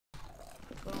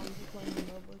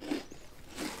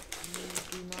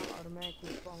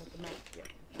wrong with the map? Yeah.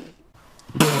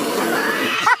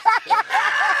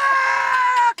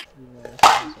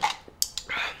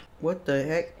 What the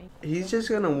heck? He's just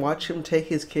gonna watch him take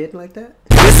his kid like that?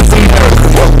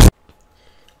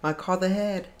 I call the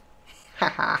head.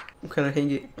 Haha. I'm gonna hang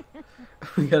it.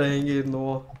 We gotta hang it in the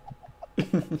wall.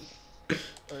 Alright,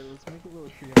 let's make a little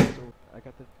tree house. I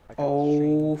got the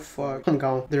Oh fuck. I'm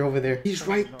gone. They're over there. He's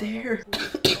right there.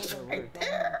 He's right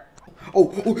there.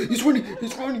 Oh, oh, he's running.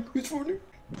 He's running. He's running.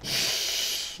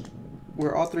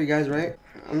 We're all three guys, right?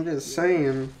 I'm just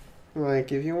saying,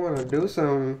 like, if you want to do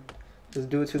something, just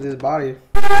do it to this body.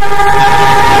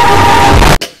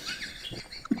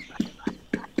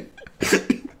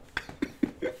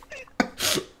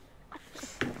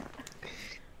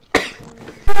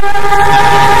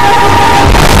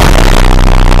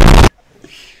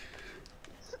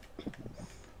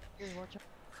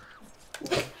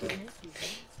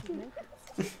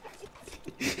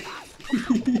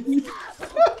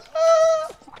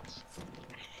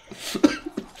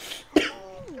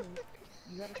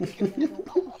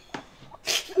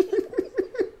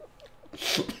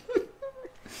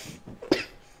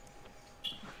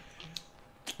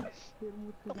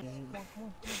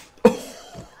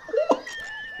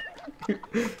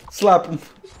 Slap him.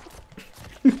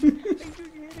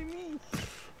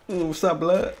 What's up,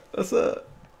 blood? What's up?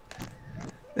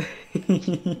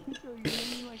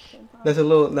 That's a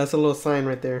little sign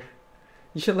right there.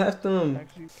 You should left them.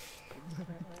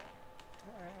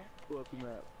 pull up the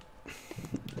map.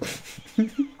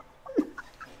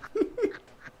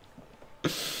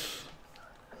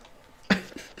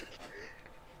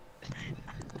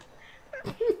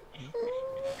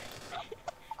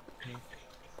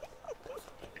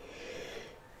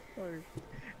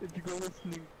 If you go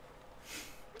listening.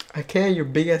 I can't. Your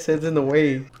big ass head's in the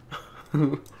way.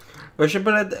 Where should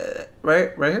I put it?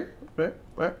 Right here.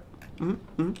 Right.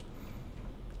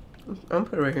 I'm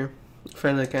put it right here.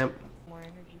 Friend of the camp. More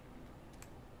energy.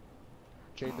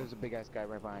 Jay, there's a big ass guy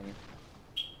right behind you.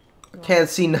 Can't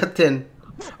see nothing.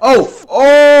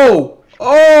 Oh!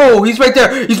 He's right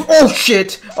there. He's oh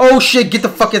shit! Get the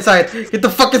fuck inside! Get the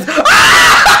fuck inside! Ah!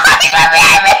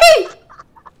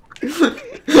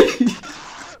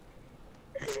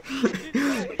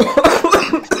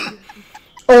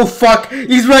 Oh fuck!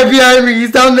 He's right behind me.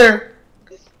 He's down there.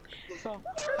 So,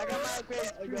 I got my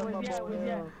upgrade.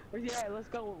 Where's he at? Let's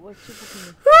go. Let's chip it to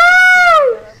me.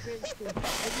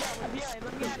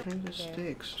 Let me at him.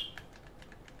 Sticks.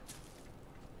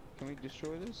 Can we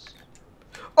destroy this?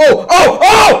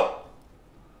 Oh!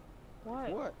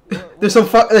 What? There's some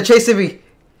they're chasing me.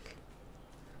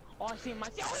 Oh, I see him.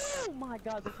 Oh my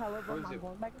god, this hell over. I'm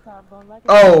going back in time.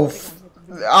 Oh,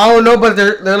 I don't know, but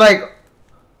they're like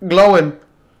glowing.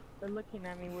 They're looking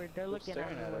at me weird. They're looking at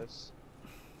me weird.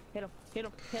 Hit him.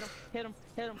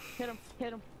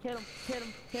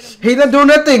 He's not doing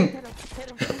nothing. Hit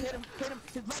him.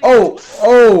 Oh!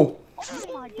 Oh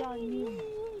my god, you.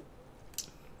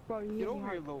 Bro, you hit me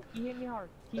hard. You hit me hard.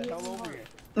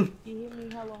 He hit me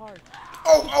hella hard.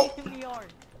 Oh! He hit me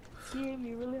hard. He hit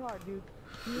me really hard, dude.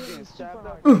 He hit me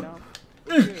super hard.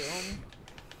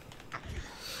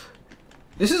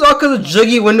 This is all because of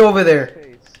Juggy window over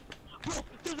there. Bro,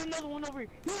 there's another one over here.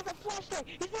 He has a flashlight.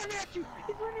 He's running at you,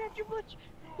 Butch.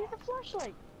 He has a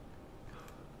flashlight.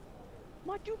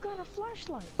 My dude got a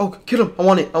flashlight. Oh, kill him. I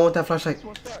want it. I want that flashlight.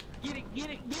 Get it.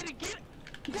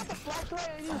 He got the flashlight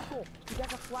in his hole.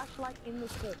 Get him.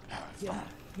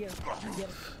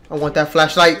 I want that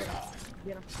flashlight.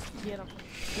 Get him.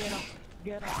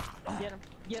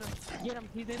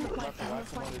 He's in the fight.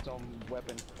 His own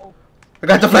weapon. Oh. I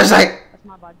got the flashlight. That's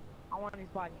my body. I want his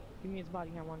body. Give me his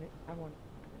body. I want it.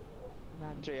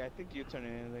 Jay, I think you're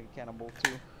turning into a cannibal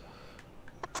too.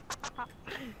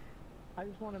 I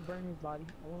just want to burn his body.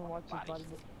 I want to watch his body.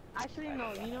 Actually,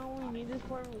 no. You know what we need this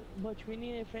for? But we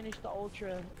need to finish the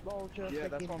ultra. Yeah,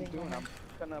 that's what I'm doing. I'm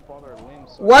cutting up all their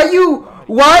limbs. So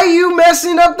Why you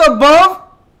messing up the buff?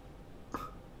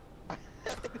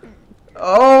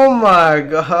 Oh my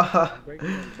god. breaking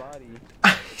his body.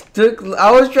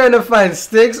 I was trying to find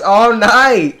sticks all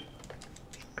night.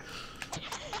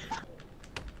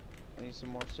 I need some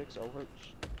more sticks over.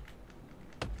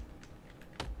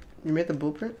 You made the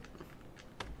blueprint?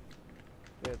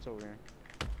 Yeah, it's over here.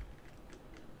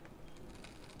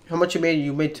 How much you made?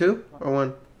 You made 2 or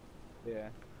 1? Yeah.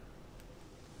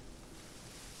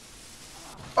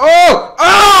 Oh!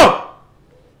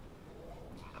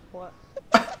 What?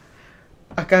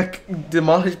 I got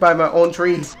demolished by my own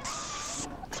trees.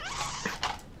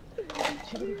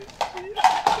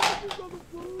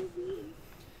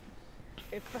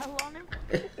 It fell on him.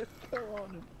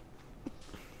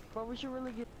 But we should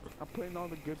really get. I'm putting all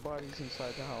the good bodies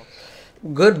inside the house.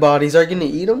 Good bodies. Are you gonna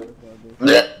eat them?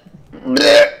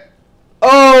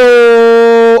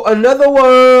 Oh, another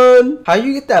one. How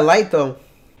you get that light though?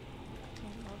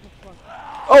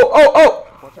 Oh.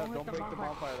 Watch out, don't break the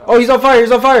bonfire. Oh, he's on fire.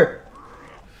 He's on fire.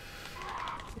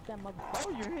 Hit that motherfucker. Oh,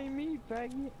 you hate me,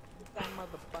 faggot. Hit that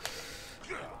motherfucker.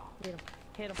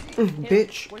 Hit him. Hit him.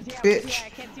 Bitch. Where's he at? Where's he Bitch. at? I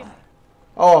can't see him.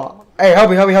 Oh, hey, help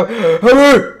me. Help me.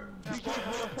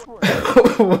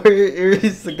 Where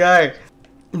is the guy?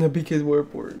 The BK's more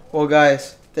important. Well,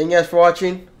 guys, thank you guys for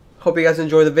watching. Hope you guys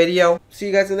enjoy the video. See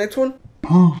you guys in the next one.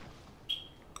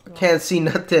 Can't see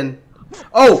nothing.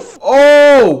 Oh,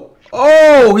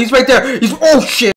 he's right there. Oh shit.